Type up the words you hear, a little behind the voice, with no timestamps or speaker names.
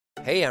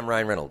Hey, I'm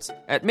Ryan Reynolds.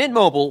 At Mint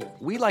Mobile,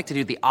 we like to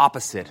do the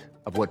opposite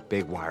of what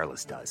Big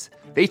Wireless does.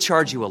 They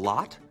charge you a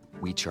lot,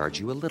 we charge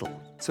you a little.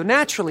 So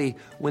naturally,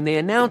 when they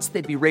announced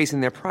they'd be raising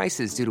their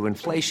prices due to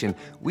inflation,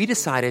 we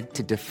decided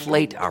to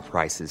deflate our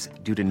prices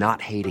due to not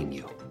hating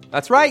you.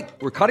 That's right.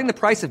 We're cutting the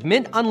price of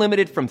Mint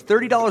Unlimited from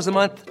 $30 a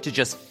month to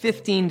just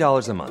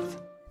 $15 a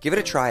month. Give it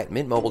a try at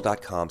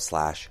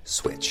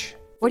mintmobile.com/switch.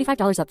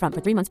 $45 up front for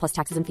 3 months plus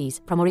taxes and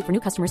fees. Promo rate for new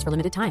customers for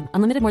limited time.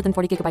 Unlimited more than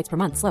 40 gigabytes per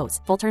month. Slows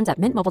full terms at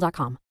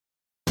mintmobile.com.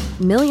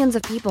 Millions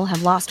of people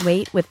have lost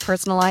weight with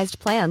personalized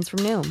plans from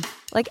Noom.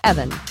 Like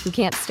Evan, who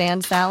can't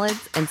stand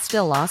salads and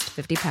still lost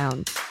 50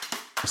 pounds.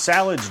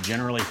 Salads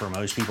generally for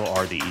most people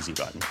are the easy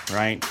button,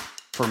 right?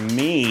 For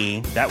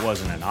me, that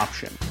wasn't an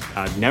option.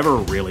 I never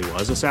really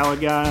was a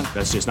salad guy.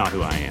 That's just not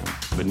who I am.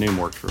 But Noom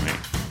worked for me.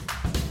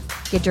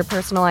 Get your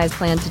personalized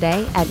plan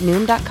today at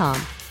Noom.com.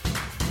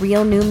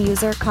 Real Noom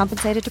user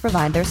compensated to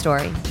provide their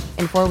story.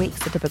 In 4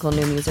 weeks, the typical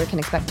Noom user can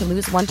expect to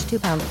lose 1 to 2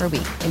 pounds per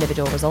week.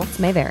 Individual results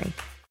may vary.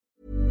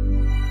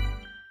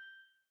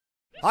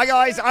 Hi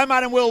guys, I'm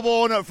Adam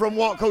Wilborn from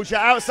What Culture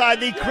outside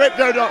the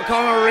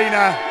Crypto.com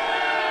arena.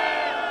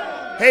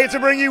 Here to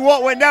bring you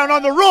what went down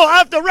on the Raw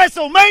after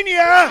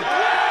WrestleMania.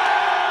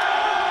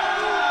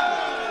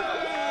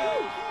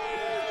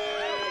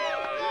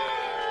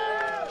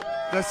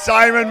 The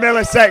Simon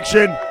Miller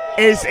section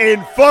is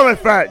in full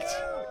effect.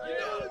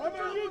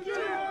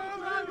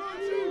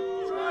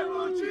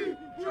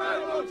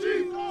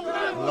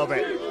 I love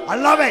it. I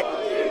love it.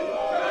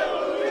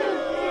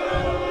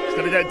 It's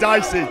going to get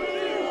dicey.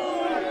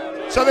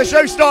 So the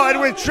show started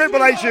with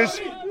Triple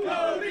H's.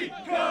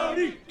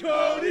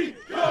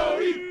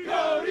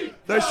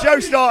 The show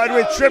started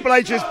with Triple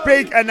H's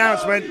big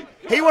announcement.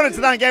 He wanted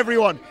to thank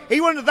everyone.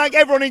 He wanted to thank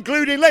everyone,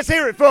 including, let's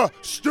hear it for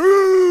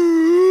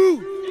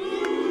Stu.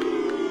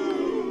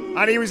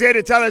 And he was here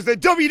to tell us that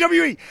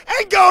WWE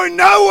ain't going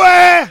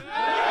nowhere.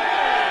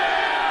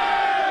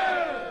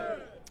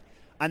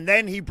 And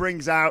then he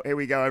brings out, here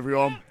we go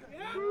everyone,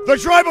 the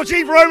Tribal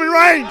Chief Roman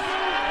Reigns.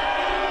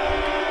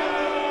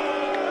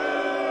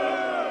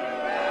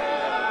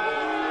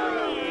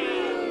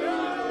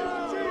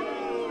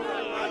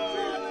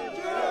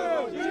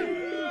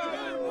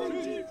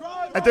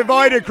 A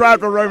divided crowd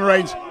for Roman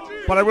Reigns,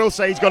 but I will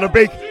say he's got a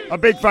big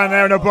fan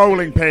there and a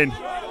bowling pin.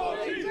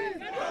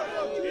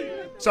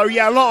 So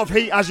yeah, a lot of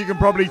heat, as you can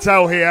probably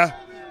tell here.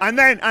 And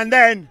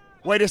then,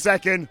 wait a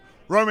second,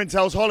 Roman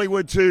tells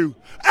Hollywood to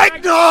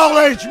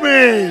acknowledge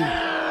me.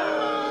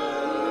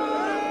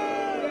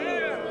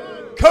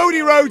 Cody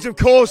Rhodes, of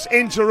course,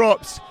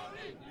 interrupts.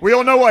 We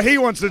all know what he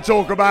wants to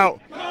talk about.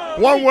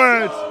 One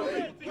word,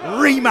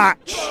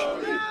 rematch.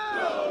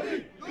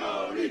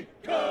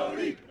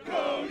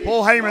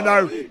 Paul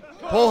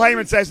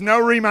Heyman says no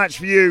rematch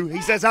for you.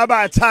 He says, how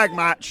about a tag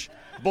match?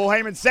 Paul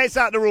Heyman sets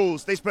out the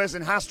rules. This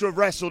person has to have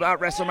wrestled at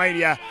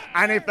WrestleMania,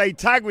 and if they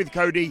tag with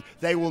Cody,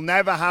 they will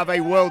never have a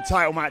world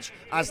title match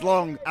as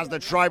long as the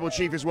Tribal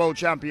Chief is world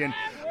champion.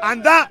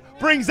 And that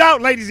brings out,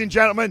 ladies and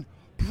gentlemen,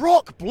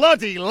 Brock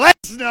bloody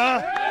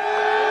Lesnar.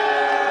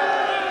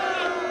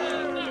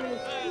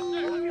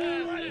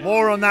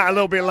 More on that a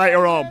little bit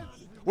later on.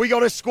 We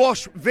got a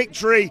squash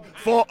victory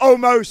for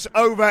Omos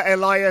over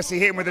Elias. He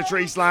hit him with a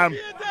tree slam. Hey,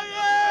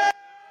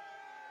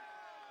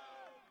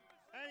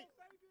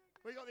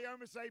 we got the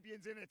Homo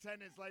sapiens in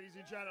attendance, ladies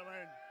and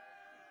gentlemen.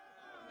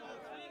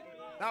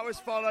 That was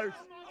followed.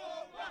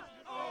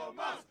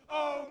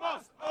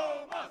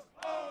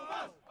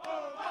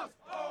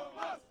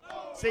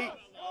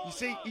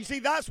 You see,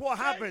 that's what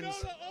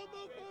happens.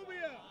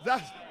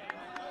 That's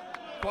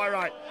quite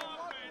right.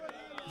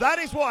 That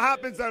is what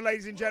happens, though,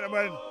 ladies and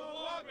gentlemen.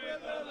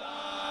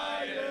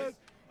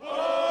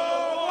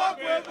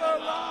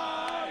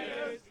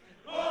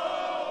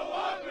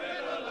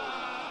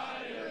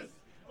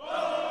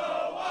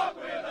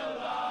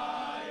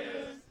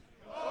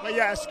 But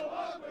yes,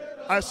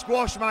 a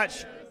squash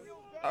match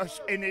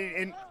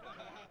in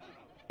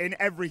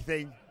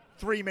everything.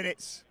 3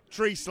 minutes,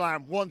 tree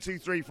slam, 1, 2,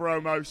 3 for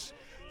Omos.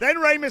 Then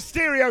Rey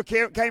Mysterio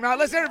came out.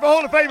 Let's hear it for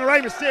Hall of Famer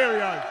Rey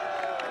Mysterio.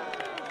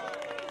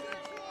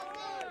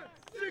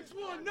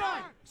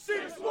 619,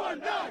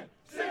 619,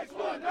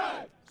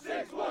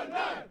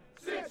 619,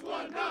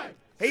 619,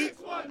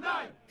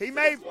 619.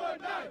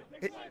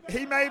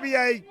 He may be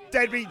a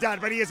deadbeat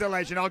dad, but he is a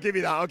legend. I'll give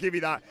you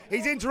that.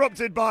 He's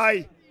interrupted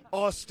by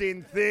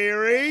Austin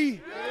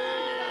Theory.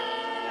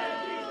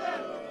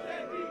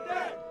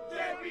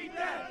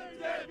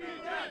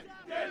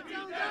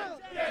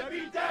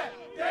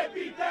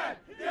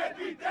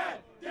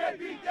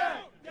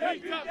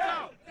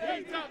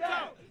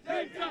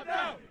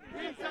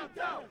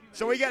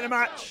 So we get a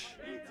match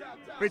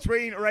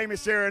between Rey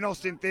Mysterio and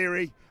Austin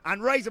Theory,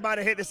 and Rey's about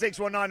to hit the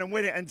 619 and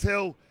win it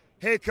until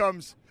here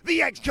comes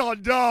the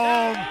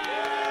ex-Con-Dom.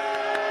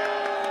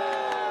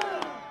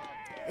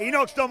 He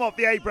knocks Dom off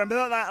the apron,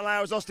 but that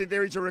allows Austin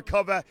Theory to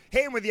recover,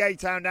 hit him with the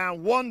A-Town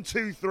down, 1,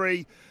 2,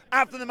 3.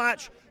 After the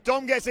match,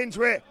 Dom gets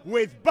into it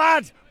with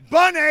Bad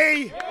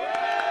Bunny.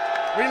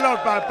 We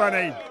love Bad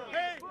Bunny.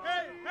 Hey,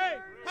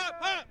 hop.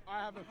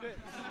 I have a fit.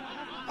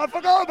 I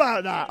forgot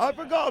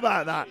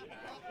about that.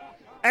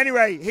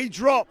 Anyway, he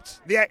dropped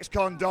the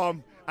ex-con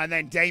Dom, and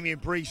then Damian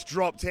Priest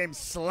dropped him,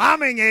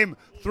 slamming him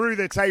through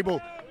the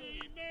table.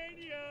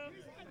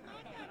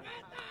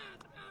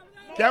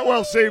 Get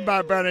well soon,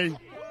 Bad Bunny.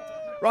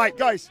 Right,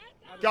 guys,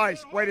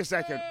 wait a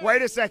second,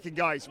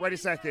 guys.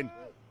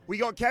 We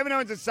got Kevin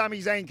Owens and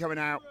Sami Zayn coming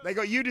out. They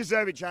got You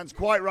Deserve It chants,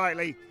 quite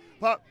rightly.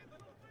 But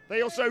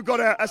they also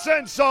got a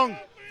certain song.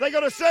 They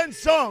got a certain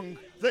song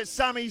that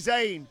Sami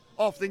Zayn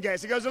often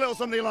gets. It goes a little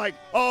something like,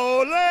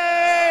 ole, ole,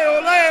 ole, ole,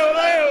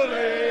 ole,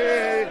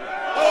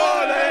 ole, ole.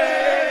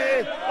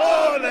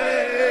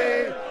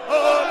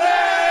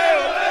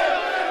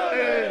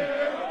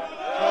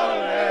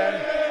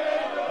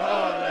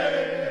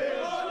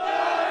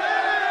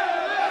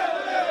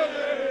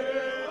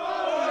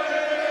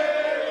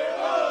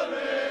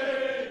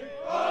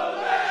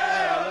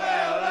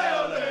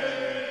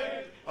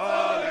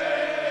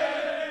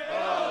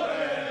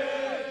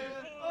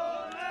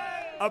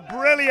 A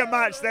brilliant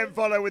match then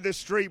followed with the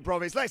Street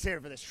Profits. Let's hear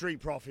it for the Street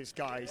Profits,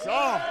 guys.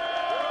 Oh,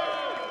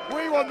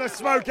 we want the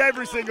smoke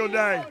every single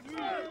day.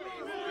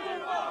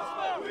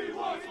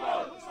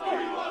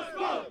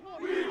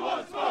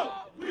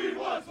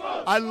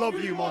 I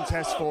love you,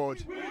 Montez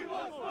Ford.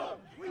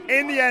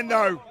 In the end,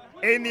 though,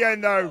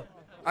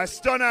 a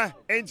stunner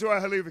into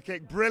a haluva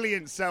kick.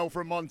 Brilliant sell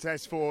from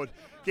Montez Ford.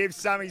 Gives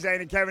Sami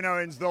Zayn and Kevin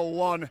Owens the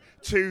 1,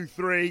 2,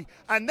 3.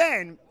 And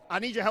then, I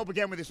need your help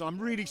again with this one. I'm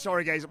really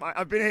sorry, guys.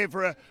 I've been here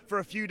for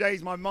a few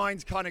days. My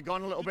mind's kind of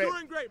gone a little bit. You're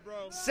doing great,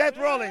 bro. Seth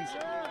Rollins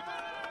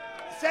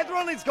has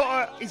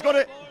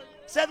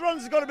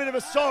got a bit of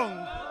a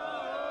song.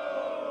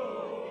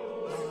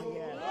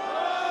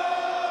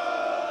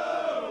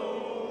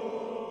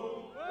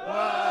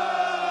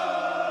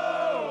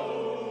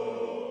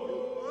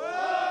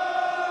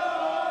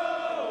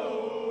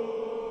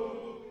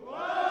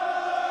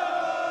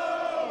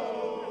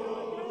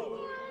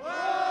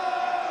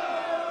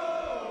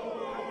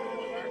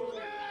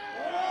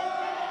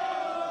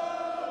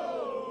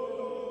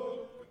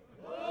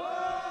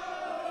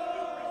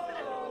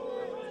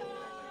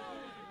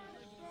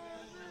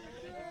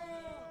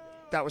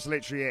 That was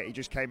literally it. He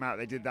just came out,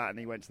 they did that, and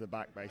he went to the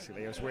back,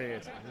 basically. It was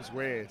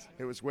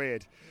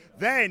weird.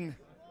 Then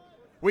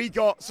we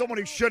got someone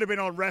who should have been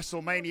on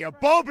WrestleMania,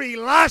 Bobby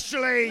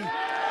Lashley.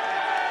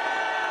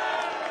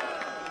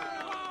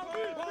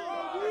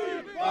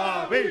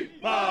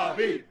 Bobby.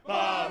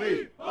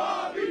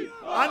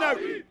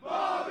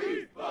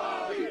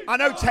 I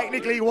know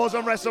technically he was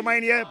on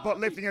WrestleMania, but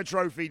lifting a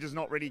trophy does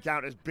not really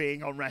count as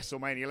being on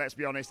WrestleMania, let's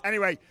be honest.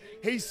 Anyway,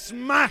 he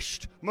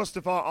smashed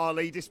Mustafa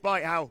Ali,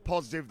 despite how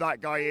positive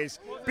that guy is.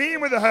 Beating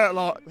with the Hurt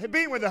Lock.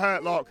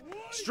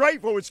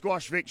 Straightforward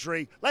squash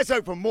victory. Let's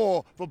hope for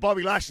more for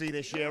Bobby Lashley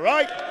this year,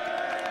 right?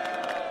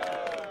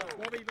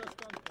 Bobby versus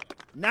Gunther.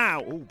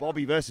 Now,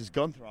 Bobby versus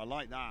Gunther. I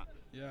like that.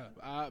 Yeah,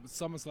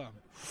 SummerSlam.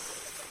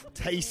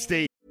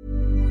 Tasty.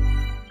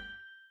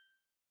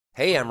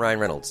 Hey, I'm Ryan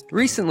Reynolds.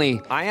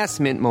 Recently, I asked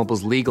Mint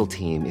Mobile's legal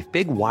team if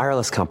big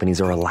wireless companies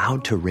are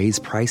allowed to raise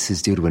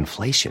prices due to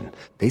inflation.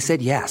 They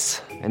said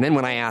yes. And then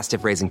when I asked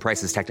if raising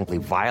prices technically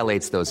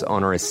violates those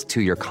onerous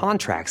 2-year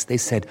contracts, they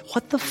said,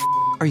 "What the f***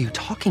 are you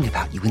talking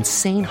about, you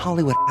insane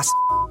Hollywood ass?"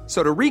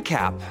 So to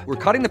recap, we're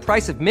cutting the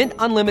price of Mint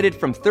Unlimited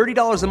from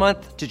 $30 a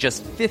month to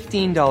just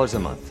 $15 a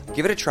month.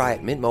 Give it a try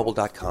at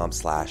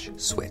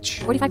mintmobile.com/switch.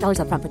 $45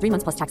 up front for 3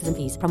 months plus taxes and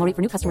fees. Promo rate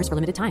for new customers for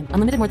limited time.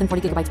 Unlimited more than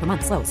 40 gigabytes per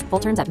month. Slows full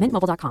terms at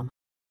mintmobile.com.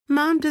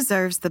 Mom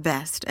deserves the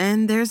best,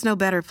 and there's no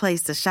better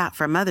place to shop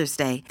for Mother's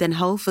Day than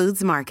Whole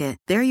Foods Market.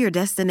 They're your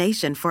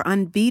destination for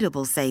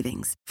unbeatable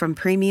savings, from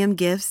premium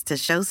gifts to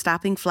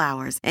show-stopping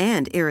flowers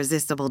and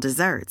irresistible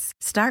desserts.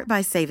 Start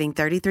by saving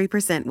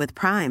 33% with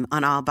Prime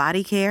on all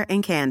body care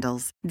and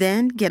candles.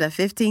 Then get a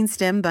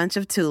 15-stem bunch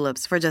of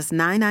tulips for just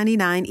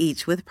 $9.99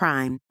 each with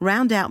Prime.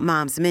 Round out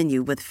Mom's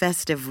menu with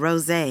festive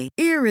rosé,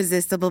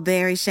 irresistible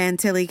berry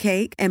chantilly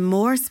cake, and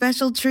more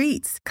special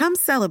treats. Come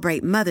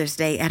celebrate Mother's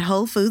Day at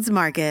Whole Foods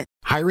Market.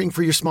 Hiring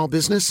for your small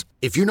business?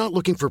 If you're not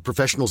looking for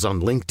professionals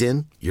on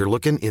LinkedIn, you're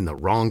looking in the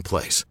wrong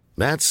place.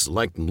 That's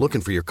like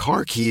looking for your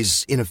car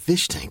keys in a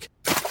fish tank.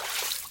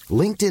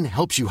 LinkedIn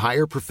helps you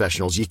hire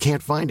professionals you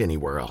can't find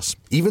anywhere else,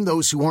 even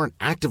those who aren't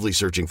actively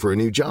searching for a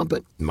new job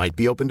but might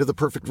be open to the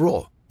perfect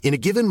role. In a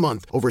given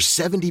month, over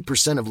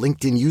 70% of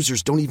LinkedIn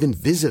users don't even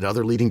visit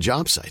other leading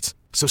job sites.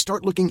 So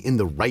start looking in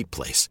the right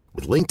place.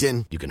 With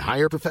LinkedIn, you can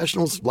hire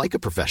professionals like a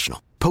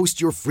professional. Post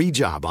your free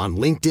job on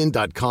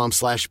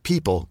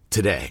linkedin.com/people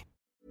today.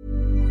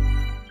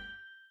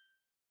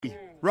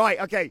 Right,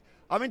 okay.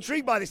 I'm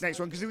intrigued by this next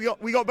one because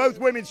we got both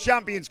women's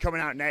champions coming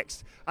out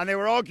next, and they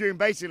were arguing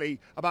basically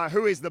about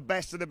who is the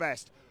best of the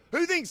best.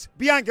 Who thinks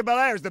Bianca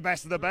Belair is the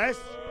best of the best?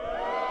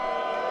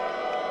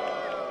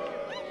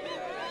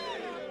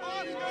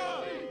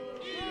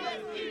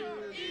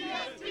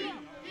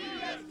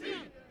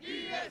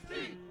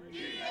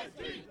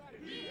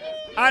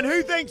 And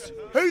who thinks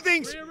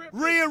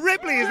Rhea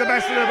Ripley is the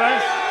best of the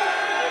best?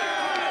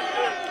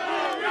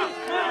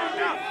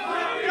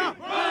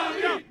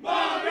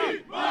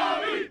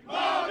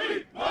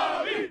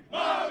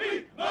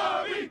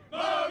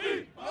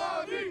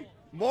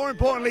 more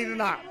importantly than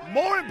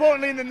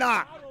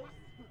that,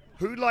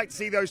 who'd like to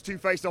see those two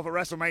face off at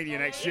WrestleMania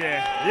next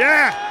year?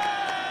 Yeah!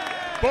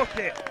 Book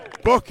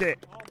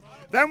it.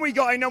 Then we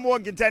got a number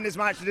one contenders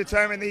match to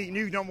determine the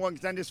new number one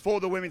contenders for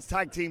the women's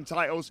tag team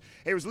titles.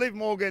 It was Liv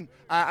Morgan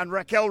and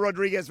Raquel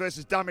Rodriguez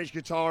versus Damage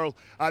Guitar.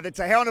 The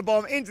Tejana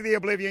Bomb into the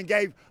Oblivion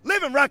gave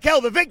Liv and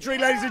Raquel the victory,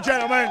 ladies and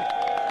gentlemen.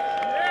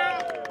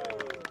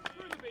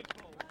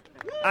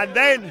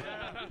 And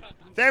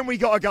then we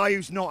got a guy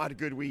who's not had a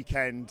good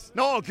weekend.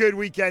 Not a good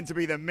weekend to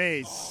be The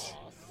Miz.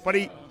 But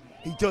he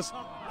does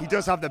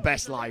have the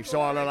best life, so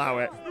I'll allow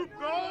it.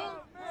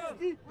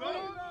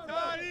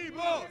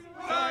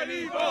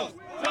 Tiny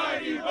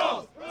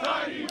balls.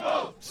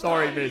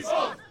 Sorry, Miz.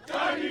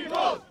 Tiny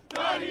balls.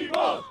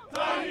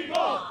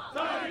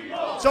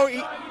 So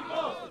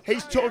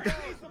he's talking.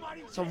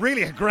 It's a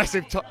really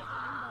aggressive. Tiny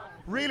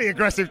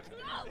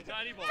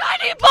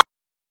balls.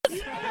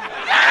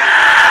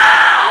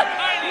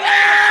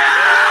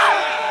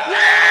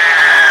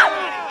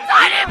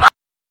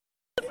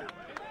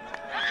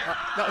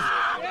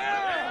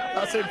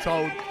 That's him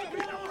told.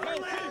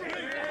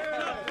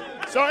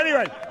 So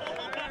anyway,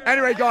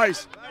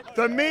 guys,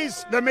 The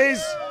Miz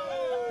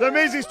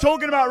is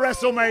talking about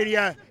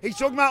WrestleMania. He's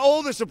talking about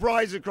all the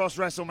surprises across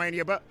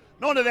WrestleMania, but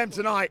none of them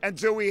tonight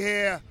until we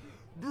hear,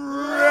 bro,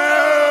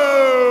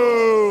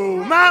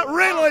 Matt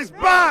Riddle is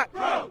back.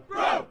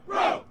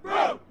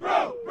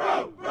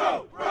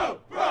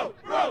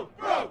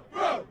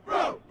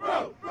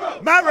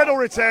 Matt Riddle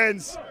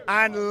returns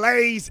and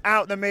lays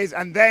out The Miz,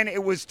 and then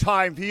it was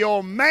time for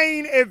your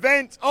main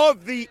event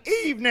of the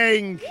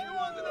evening.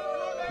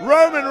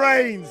 Roman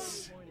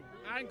Reigns.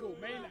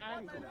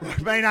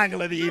 Main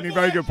angle of the evening,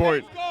 very good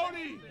point.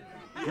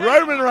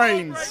 Roman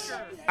Reigns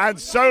and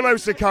Solo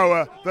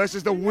Sikoa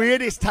versus the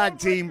weirdest tag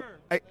team.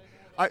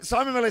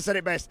 Simon Miller said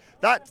it best.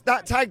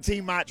 That tag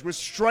team match was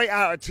straight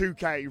out of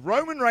 2K.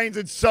 Roman Reigns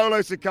and Solo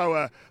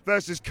Sikoa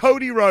versus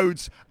Cody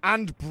Rhodes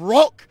and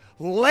Brock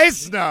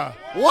Lesnar.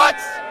 What?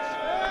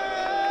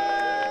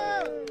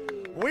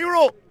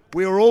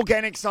 We were all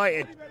getting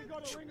excited.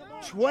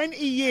 20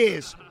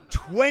 years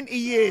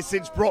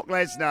since Brock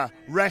Lesnar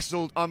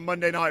wrestled on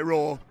Monday Night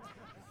Raw.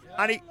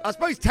 And I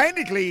suppose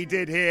technically he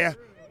did here,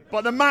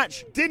 but the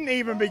match didn't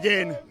even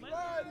begin.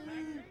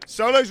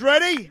 Solo's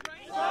ready?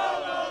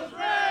 Solo's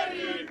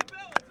ready!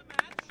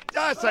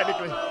 That's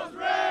technically. Solo's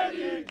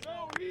ready!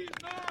 No, he's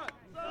not!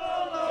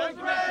 Solo's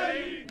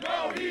ready!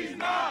 No, he's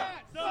not!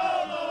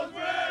 Solo's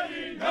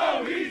ready!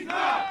 No, he's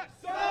not!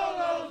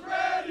 Solo's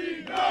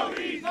ready! No,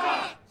 he's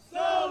not!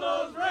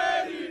 Solo's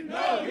ready!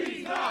 No,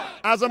 he's not!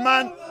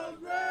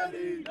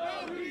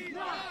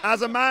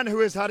 As a man who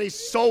has had his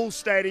soul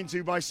stared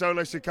into by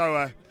Solo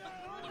Sikoa,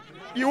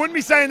 you wouldn't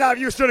be saying that if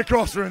you stood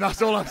across from him,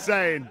 that's all I'm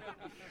saying.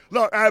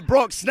 Look,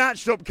 Brock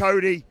snatched up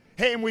Cody,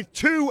 hit him with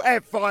 2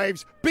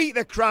 F5s, beat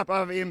the crap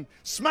out of him,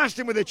 smashed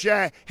him with a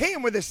chair, hit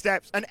him with the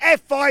steps, an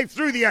F5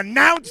 through the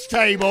announce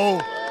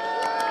table.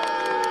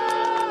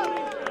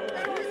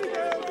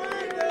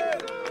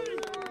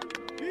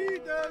 He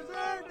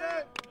deserved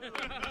it.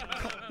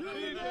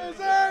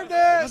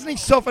 Hasn't he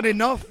suffered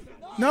enough?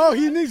 No,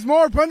 he needs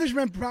more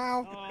punishment,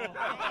 pal.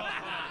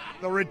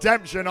 The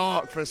redemption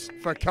arc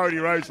for Cody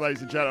Rhodes,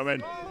 ladies and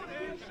gentlemen.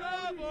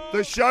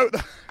 The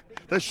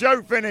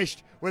show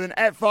finished with an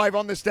F5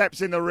 on the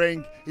steps in the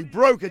ring. He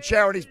broke a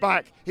chair on his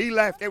back. He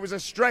left. It was a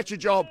stretcher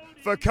job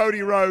for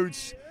Cody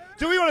Rhodes.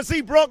 Do we want to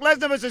see Brock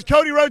Lesnar versus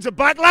Cody Rhodes at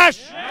Backlash?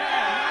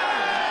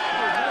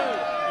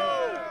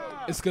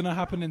 It's going to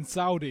happen in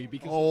Saudi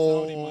because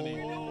of Saudi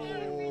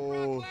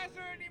money.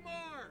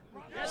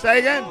 Say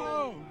again?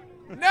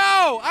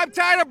 No, I'm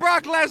tired of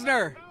Brock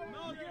Lesnar.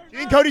 You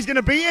think Cody's going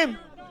to beat him?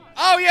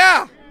 Oh,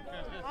 yeah.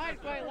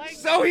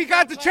 So he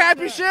got the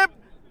championship,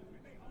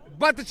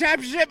 but the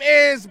championship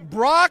is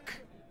Brock?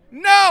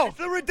 No. It's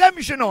the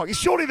redemption arc. It's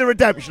surely the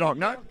redemption arc,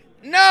 no?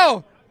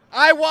 No.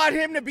 I want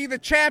him to be the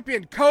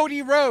champion,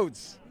 Cody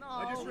Rhodes.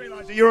 I just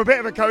realized that you're a bit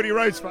of a Cody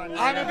Rhodes fan.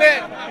 I'm a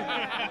bit.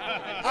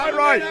 Quite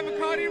right. I'm a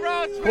Cody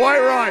Rhodes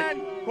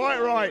fan. Quite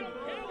right.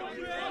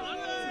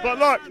 But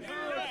look,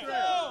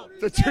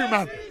 the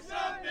two-man.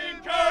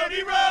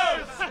 Cody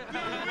Rhodes.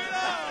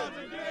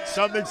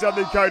 Something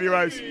Cody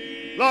Rhodes.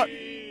 Look,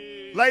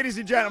 ladies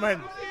and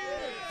gentlemen,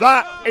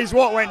 that is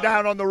what went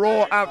down on the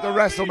Raw after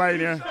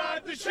WrestleMania.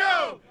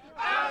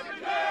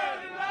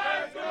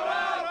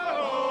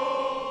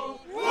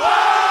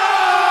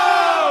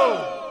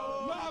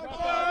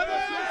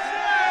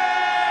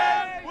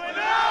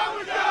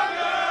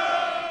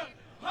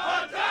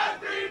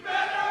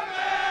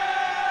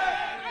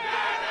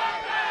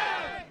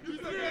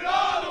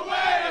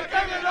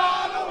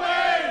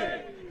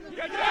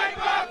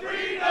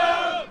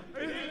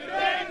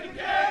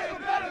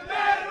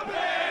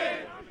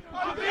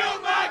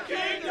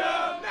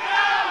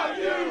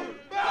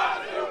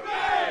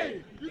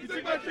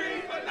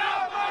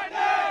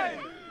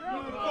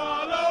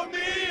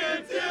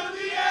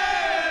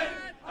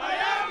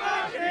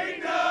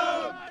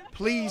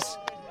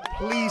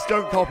 Please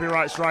don't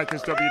copyright strike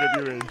us,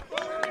 WWE.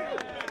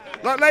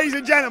 Look, ladies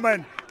and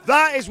gentlemen,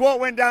 That is what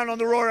went down on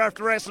the Raw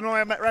after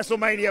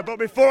WrestleMania. But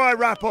before I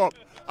wrap up,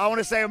 I want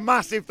to say a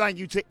massive thank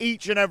you to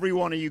each and every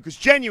one of you, because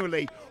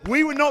genuinely,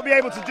 we would not be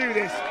able to do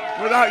this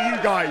without you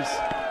guys.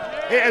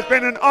 It has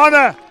been an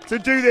honor to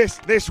do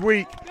this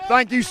week.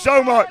 Thank you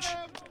so much.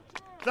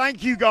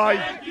 Thank you, guys.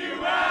 Thank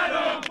you,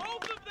 Adam.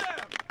 Both of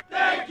them.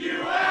 Thank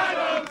you,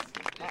 Adam.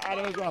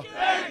 Adam as well.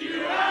 Thank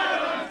you,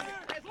 Adam.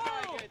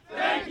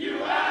 Thank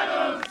you,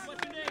 Adam.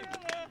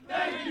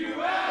 Thank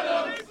you,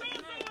 Adam.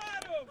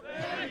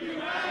 Thank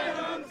you,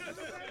 Adam.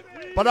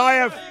 But I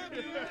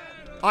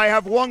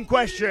have one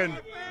question.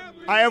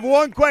 I have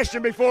one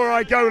question before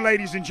I go,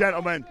 ladies and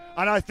gentlemen.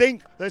 And I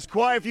think there's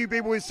quite a few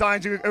people with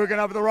signs who are going to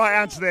have the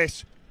right answer to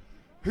this.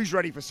 Who's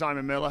ready for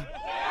Simon Miller?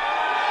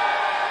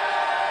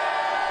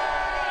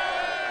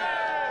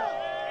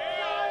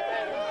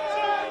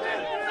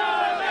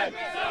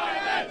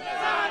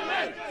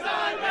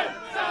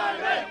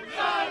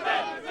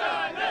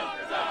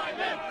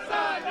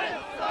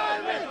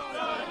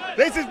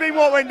 This has been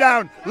What Went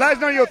Down. Let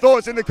us know your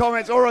thoughts in the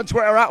comments or on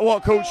Twitter at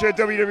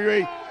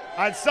WhatCultureWWE.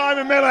 And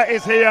Simon Miller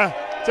is here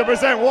to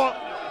present what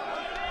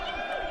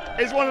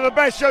is one of the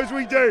best shows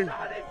we do.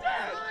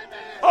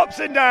 Ups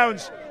and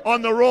downs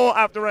on the Raw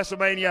after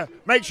WrestleMania.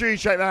 Make sure you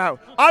check that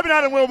out. I've been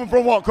Adam Wilman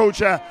from What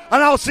Culture,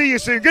 and I'll see you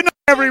soon. Good night,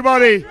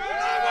 everybody.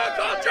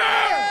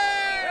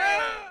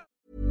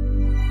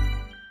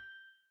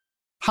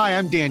 Hi,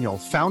 I'm Daniel,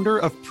 founder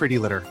of Pretty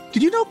Litter.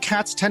 Did you know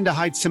cats tend to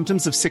hide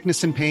symptoms of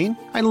sickness and pain?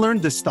 I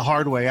learned this the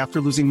hard way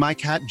after losing my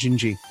cat,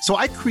 Gingy. So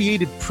I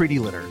created Pretty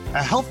Litter,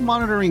 a health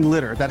monitoring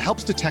litter that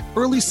helps detect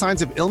early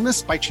signs of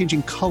illness by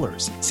changing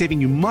colors, saving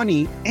you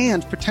money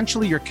and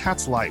potentially your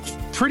cat's life.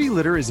 Pretty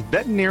Litter is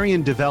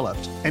veterinarian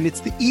developed, and it's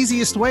the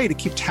easiest way to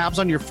keep tabs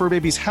on your fur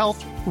baby's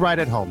health right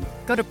at home.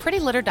 Go to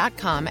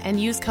prettylitter.com and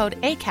use code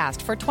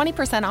ACAST for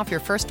 20% off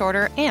your first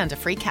order and a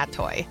free cat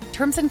toy.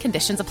 Terms and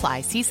conditions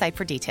apply. See site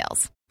for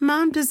details.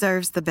 Mom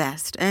deserves the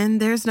best, and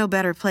there's no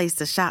better place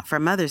to shop for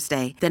Mother's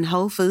Day than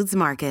Whole Foods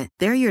Market.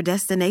 They're your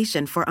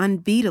destination for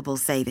unbeatable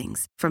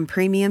savings, from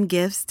premium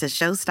gifts to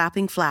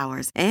show-stopping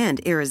flowers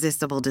and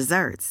irresistible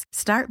desserts.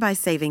 Start by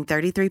saving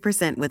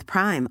 33% with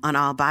Prime on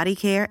all body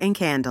care and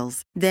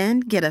candles.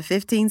 Then get a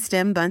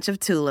 15-stem bunch of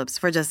tulips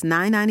for just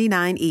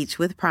 $9.99 each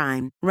with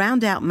Prime.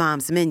 Round out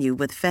Mom's menu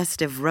with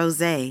festive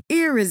rosé,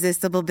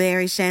 irresistible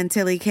berry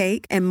chantilly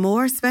cake, and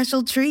more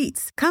special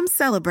treats. Come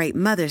celebrate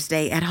Mother's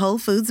Day at Whole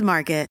Foods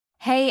Market.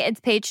 Hey, it's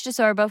Paige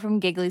DeSorbo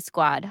from Giggly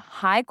Squad.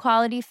 High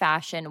quality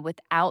fashion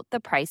without the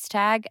price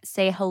tag.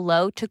 Say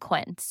hello to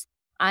Quince.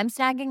 I'm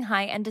snagging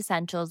high-end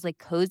essentials like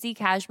cozy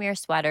cashmere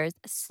sweaters,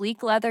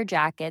 sleek leather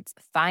jackets,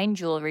 fine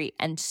jewelry,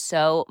 and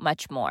so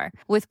much more.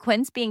 With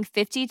Quince being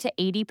 50 to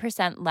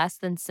 80% less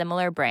than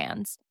similar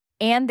brands.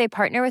 And they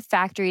partner with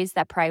factories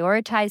that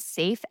prioritize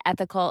safe,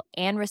 ethical,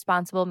 and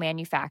responsible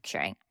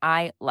manufacturing.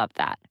 I love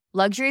that.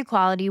 Luxury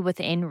quality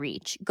within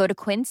reach. Go to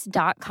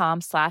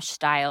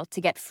quince.com/style to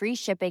get free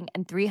shipping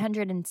and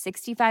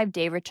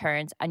 365-day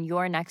returns on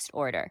your next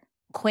order.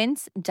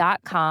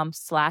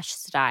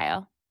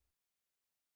 Quince.com/style.